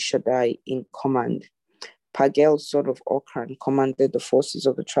Ammishaddai, in command. Pagel, son of Okran, commanded the forces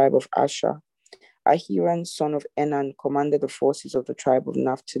of the tribe of Asher. Ahiran, son of Enan, commanded the forces of the tribe of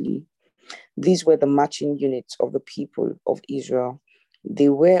Naphtali. These were the marching units of the people of Israel. They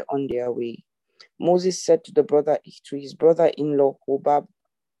were on their way. Moses said to his brother-in-law Hobab,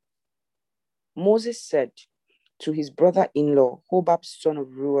 Hobab, son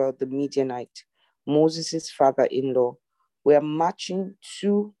of Ruel the Midianite, Moses' father-in-law, we are marching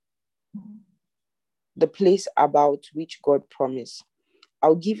to the place about which God promised.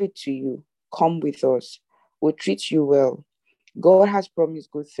 I'll give it to you. Come with us. We'll treat you well. God has promised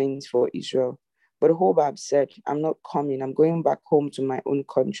good things for Israel. But Hobab said, I'm not coming. I'm going back home to my own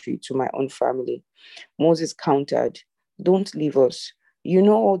country, to my own family. Moses countered, don't leave us. You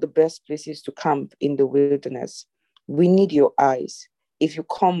know all the best places to camp in the wilderness. We need your eyes. If you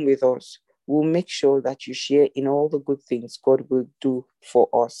come with us, we'll make sure that you share in all the good things God will do for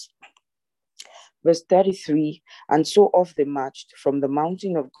us. Verse 33, and so off they marched. From the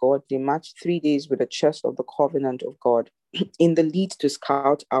mountain of God, they marched 3 days with the chest of the covenant of God in the lead to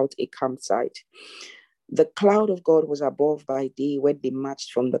scout out a campsite. The cloud of God was above by day when they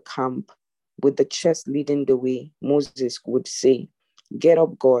marched from the camp, with the chest leading the way. Moses would say, get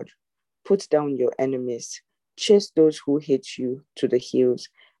up, God, put down your enemies, chase those who hate you to the hills.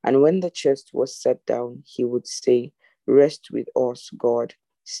 And when the chest was set down, he would say, rest with us, God,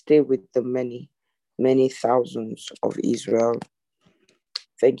 stay with the many thousands of Israel.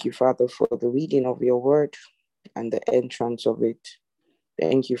 Thank you, Father, for the reading of your word and the entrance of it.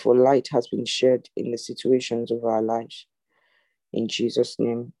 Thank you for light has been shed in the situations of our lives. In Jesus'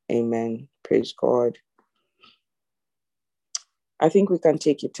 name, amen. Praise God. I think we can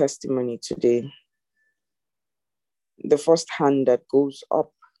take a testimony today. The first hand that goes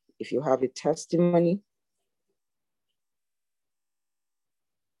up, if you have a testimony.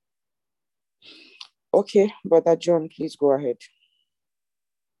 Okay, Brother John, please go ahead.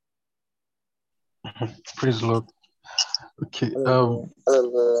 Praise the Lord. Okay.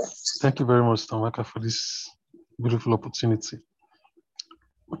 Thank you very much, Tamaka, for this beautiful opportunity.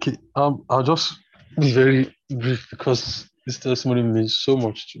 Okay. I'll just be very brief because this testimony means so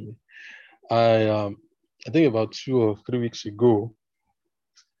much to me. I think about 2 or 3 weeks ago,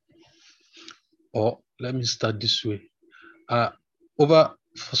 or let me start this way.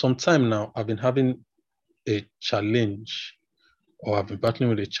 For some time now, I've been having a challenge, or I've been battling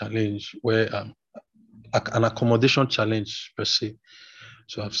with a challenge where an accommodation challenge per se.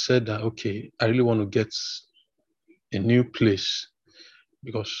 So I've said that, okay, I really want to get a new place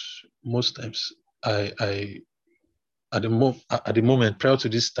because most times at the moment prior to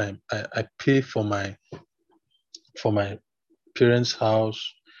this time, I pay for my parents'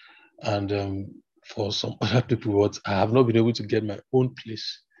 house and for some other people, but I have not been able to get my own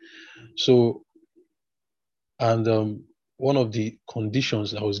place. So, and one of the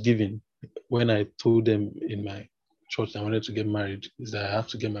conditions I was given when I told them in my church I wanted to get married is that I have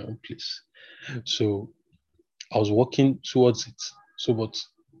to get my own place. So I was working towards it. So, but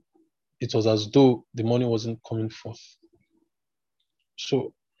it was as though the money wasn't coming forth.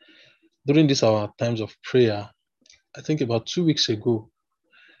 So during this our times of prayer, I think about 2 weeks ago,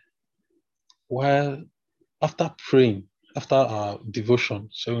 while after praying, after our devotion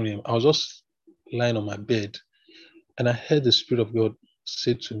ceremony, I was just lying on my bed and I heard the Spirit of God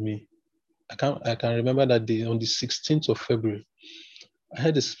say to me, I can remember that day on the 16th of February, I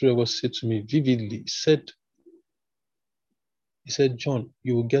heard the Spirit of God say to me vividly, said, He said, John,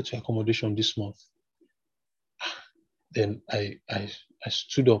 you will get your accommodation this month. Then I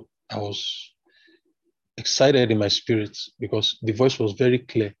stood up. I was excited in my spirit because the voice was very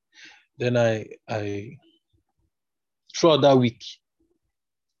clear. Then I throughout that week,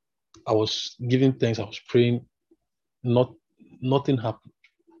 I was giving thanks. I was praying. Nothing happened.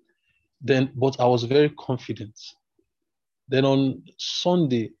 Then, but I was very confident. Then on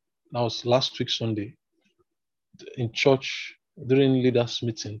Sunday, that was last week Sunday, in church during leaders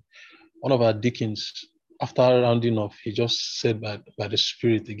meeting, one of our deacons, after rounding off, he just said by the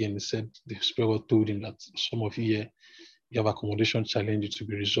Spirit again, he said the Spirit God told him that some of you here, you have accommodation challenge to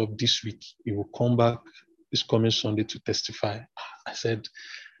be resolved this week. You will come back this coming Sunday to testify. I said,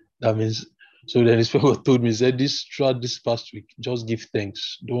 that means, so then the Spirit God told me, he said, throughout this past week, just give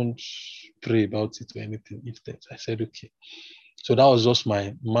thanks. Don't pray about it or anything, give thanks. I said, okay. So that was just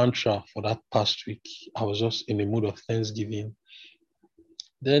my mantra for that past week. I was just in a mood of thanksgiving.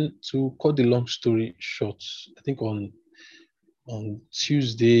 Then to cut the long story short, I think on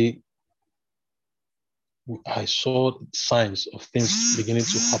Tuesday, I saw signs of things beginning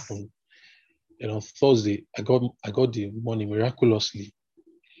to happen. And on Thursday, I got the money miraculously.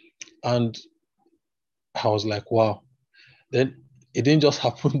 And I was like, wow. Then it didn't just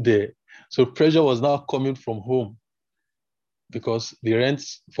happen there. So pressure was now coming from home because the rent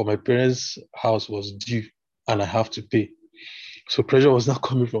for my parents' house was due and I have to pay. So pressure was not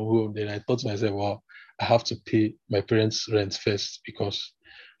coming from home. Then I thought to myself, wow, I have to pay my parents' rent first because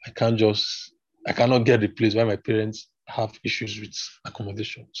I cannot get the place where my parents have issues with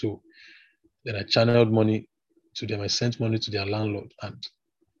accommodation. So then I channeled money to them. I sent money to their landlord, and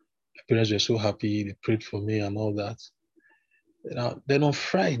my parents were so happy. They prayed for me and all that. Then on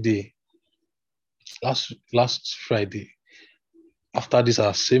Friday, last Friday, after this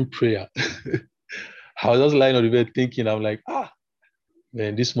our same prayer, I was just lying on the bed thinking, I'm like,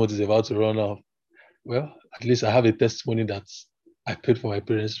 man, this month is about to run out. Well, at least I have a testimony that I paid for my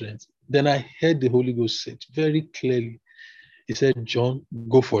parents' rent. Then I heard the Holy Ghost say very clearly, he said, John,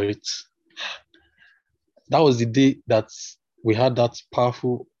 go for it. That was the day that we had that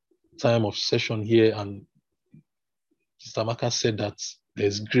powerful time of session here, and Sister Maka said that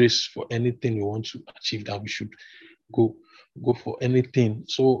there's grace for anything we want to achieve, that we should go for anything.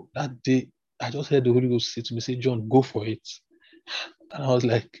 So that day, I just heard the Holy Ghost say to me, say, John, go for it. And I was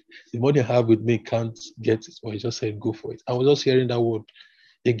like, the money I have with me can't get it. But he just said, go for it. I was just hearing that word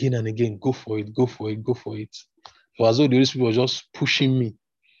again and again, go for it, go for it, go for it. So as though the Holy Spirit was just pushing me.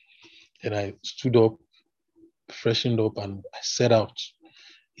 And I stood up, freshened up, and I set out.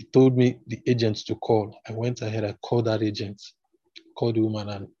 He told me the agent to call. I went ahead, I called that agent, called the woman,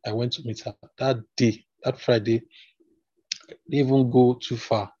 and I went to meet her. That day, that Friday, I didn't even go too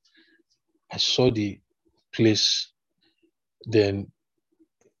far. I saw the place. Then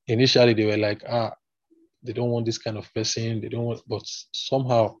initially they were like, they don't want this kind of person. They don't want, but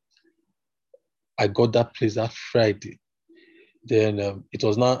somehow I got that place that Friday. Then it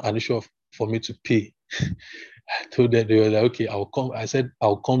was not an issue for me to pay. I told them, they were like, okay, I'll come. I said,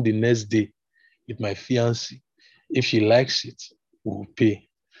 I'll come the next day with my fiancée. If she likes it, we'll pay.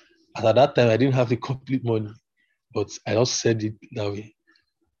 And at that time, I didn't have the complete money, but I just said it that way.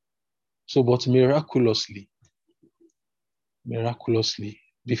 So, but miraculously,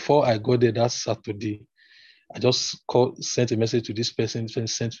 before I got there that Saturday, I just sent a message to this person,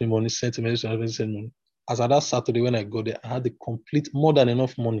 sent me money, sent a message to another person, sent money. As at that Saturday when I got there, I had the complete, more than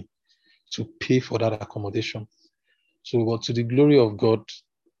enough money to pay for that accommodation. So, but to the glory of God,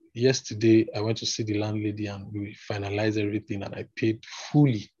 yesterday I went to see the landlady and we finalized everything and I paid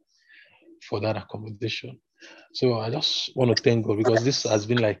fully for that accommodation. So I just want to thank God because this is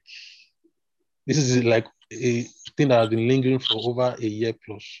like a thing that has been lingering for over a year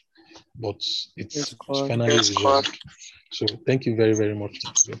plus, but it's finally resolved. So thank you very, very much.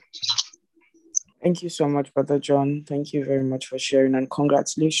 Thank you so much, Brother John. Thank you very much for sharing and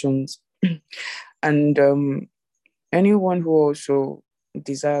congratulations. And anyone who also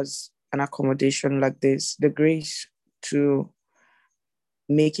desires an accommodation like this, the grace to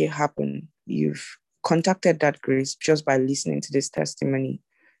make it happen, you've contacted that grace just by listening to this testimony.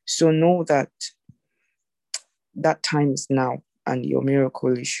 So know that that time is now and your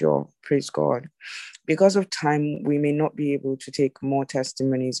miracle is sure. Praise God. Because of time, we may not be able to take more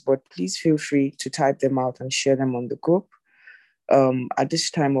testimonies, but please feel free to type them out and share them on the group. At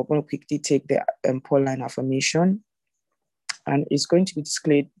this time, we're going to quickly take the Pauline affirmation, and it's going to be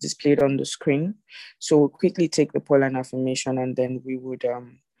displayed on the screen. So we'll quickly take the Pauline affirmation, and then we would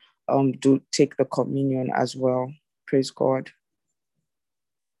take the communion as well. Praise God.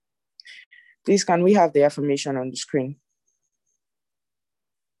 Please, can we have the affirmation on the screen?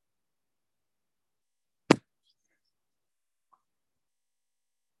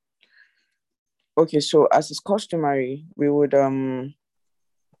 Okay, so as is customary, you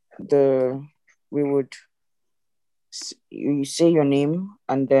say your name,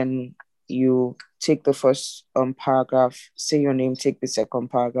 and then you take the first paragraph, say your name, take the second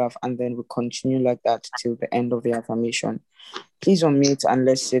paragraph, and then we continue like that till the end of the affirmation. Please unmute and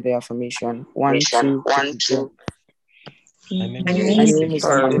let's say the affirmation. 1, 2, 3, go. My My name is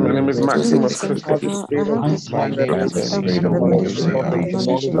Hi, my name is Maximus Maximus Christopher. Christopher. I have the My spirit of name is the wisdom spirit and of revelation wisdom and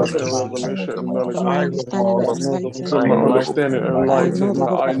knowledge and and insight. revelation and knowledge To and my insight. understanding and enlightenment, To my understanding and I know enlightenment, the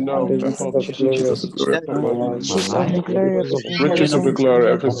hope I and know the the riches hope of the glory Riches of of the this glory of of my life, riches of the glory of his riches of the inheritance glory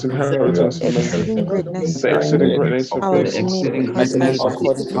in of me, his inheritance in me, exceeding greatness the of exceeding him, greatness of power to him. me because I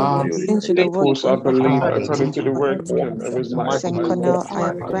according to the believe glory into the Whose I working of his believe might. according to the working of his might. Saint Cornell, I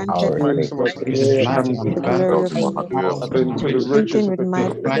am granted Maximus Christopher the glory of him, into the riches thinking of with the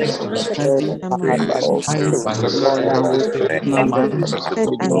mind, glory. inner mind,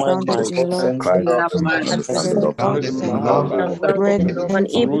 The mind and wisdom, rooted and grounded in love, rooted in love, bred in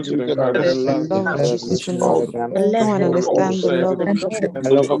rooted and grounded in the love, love of Jesus to know and born and understand the love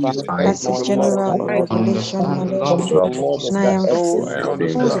understanding of as his the love of general God. revelation knowledge, and I am Know and full of the understand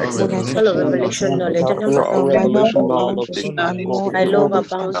fullness of God. My love revelation knowledge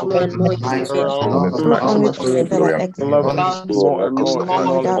abounds and more and in knowledge knowledge and understanding, around so only Maximus that I Christopher. exist My love more and more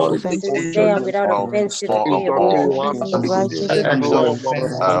in without knowledge offense to and thee, exaltation of righteousness,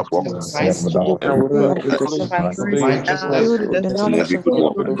 and excellence and with way the of sacrifice, righteousness, filled with the to knowledge every of good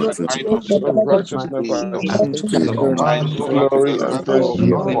God, work, pursuit of righteousness to gain all glory and full praise of to God.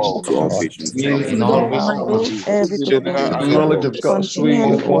 knowledge of to all God, patience and every goodness, Knowledge of God's way continually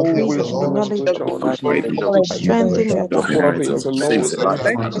and all increase in the wisdom and knowledge spiritual of God, understanding. strengthen your The church, quality of the Lord and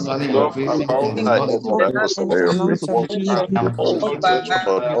His hope and amount of Jesus.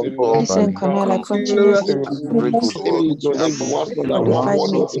 Saint Cornel, I continuously sanctified me to be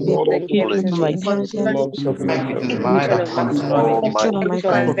a partaker of the inheritance bestowed on my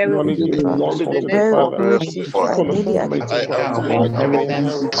Father. Very operative, for I daily agitate me in Christ.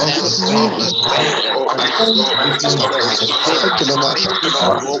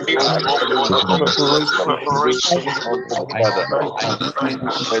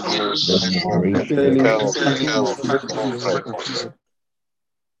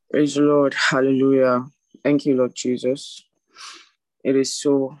 Praise the Lord. Hallelujah. Thank you, Lord Jesus. It is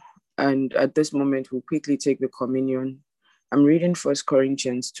so. And at this moment, we'll quickly take the communion. I'm reading 1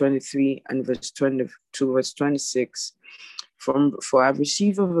 Corinthians 23 and verse 20 to verse 26. For I've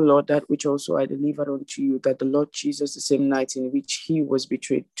received of the Lord that which also I delivered unto you, that the Lord Jesus, the same night in which he was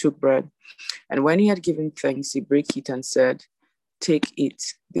betrayed, took bread. And when he had given thanks, he brake it and said, "Take it.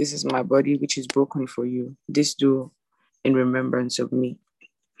 This is my body, which is broken for you. This do in remembrance of me."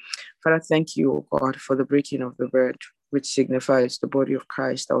 Father, thank you, O God, for the breaking of the bread, which signifies the body of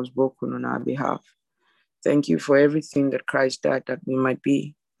Christ that was broken on our behalf. Thank you for everything that Christ died that we might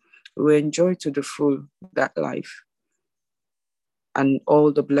be. We will enjoy to the full that life and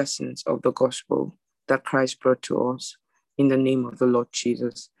all the blessings of the gospel that Christ brought to us. In the name of the Lord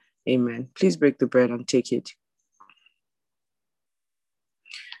Jesus. Amen. Please break the bread and take it.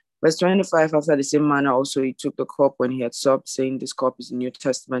 Verse 25, after the same manner also he took the cup when he had supped, saying, "This cup is the New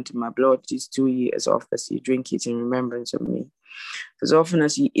Testament in my blood. This do ye as oft as ye drink it in remembrance of me. As often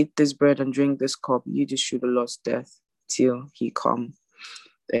as ye eat this bread and drink this cup, ye do shew the Lord's death till he come."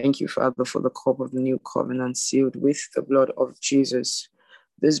 Thank you, Father, for the cup of the new covenant sealed with the blood of Jesus.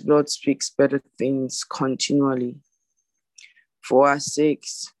 This blood speaks better things continually for our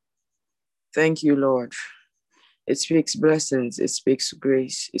sakes. Thank you, Lord. It speaks blessings, it speaks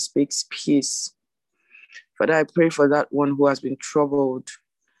grace, it speaks peace. Father, I pray for that one who has been troubled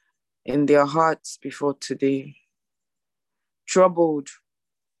in their hearts before today, troubled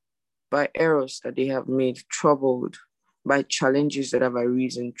by errors that they have made, troubled by challenges that have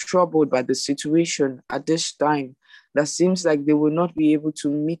arisen, troubled by the situation at this time that seems like they will not be able to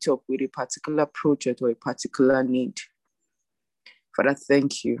meet up with a particular project or a particular need. Father,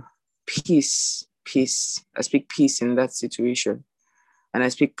 thank you. Peace, peace. I speak peace in that situation. And I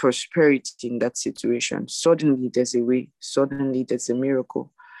speak prosperity in that situation. Suddenly there's a way. Suddenly there's a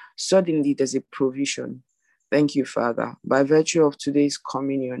miracle. Suddenly there's a provision. Thank you, Father. By virtue of today's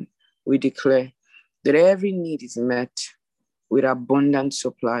communion, we declare that every need is met with abundant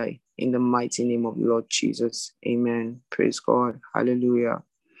supply in the mighty name of Lord Jesus. Amen. Praise God. Hallelujah.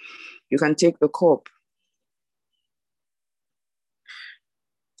 You can take the cup.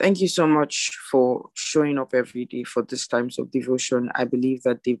 Thank you so much for showing up every day for these times of devotion. I believe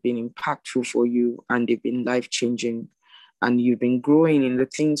that they've been impactful for you and they've been life-changing and you've been growing in the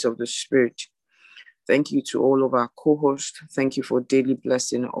things of the Spirit. Thank you to all of our co-hosts. Thank you for daily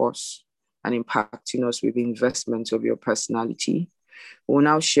blessing us and impacting us with the investment of your personality. We'll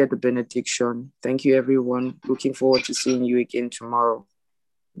now share the benediction. Thank you, everyone. Looking forward to seeing you again tomorrow.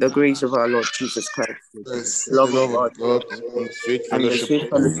 The grace of our Lord Jesus Christ, the love of God, and the sweet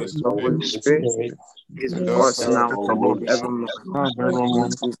fellowship of the Holy Spirit is with us now and forevermore.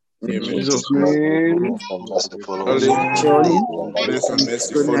 In Jesus' name. Jesus' name. Surely,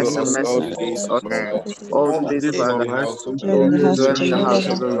 Mercy follow goodness and us all mercy the days follows of us man. all the days This of is our our In the life. life. house of the Dwell in Lord the We house dwell of the in the Lord house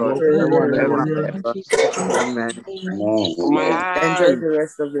of the Lord Ever and forever ever. and ever. Amen. Amen. Enjoy the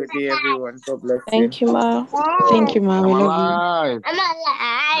rest of your day, everyone. God bless you. Thank you, Ma. Thank you, Ma. I'm We love you. alive.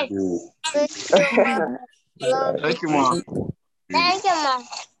 Thank you, Ma.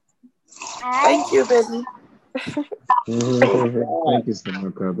 Thank you, baby. Thank you,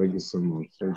 Samaka. Thank you so much.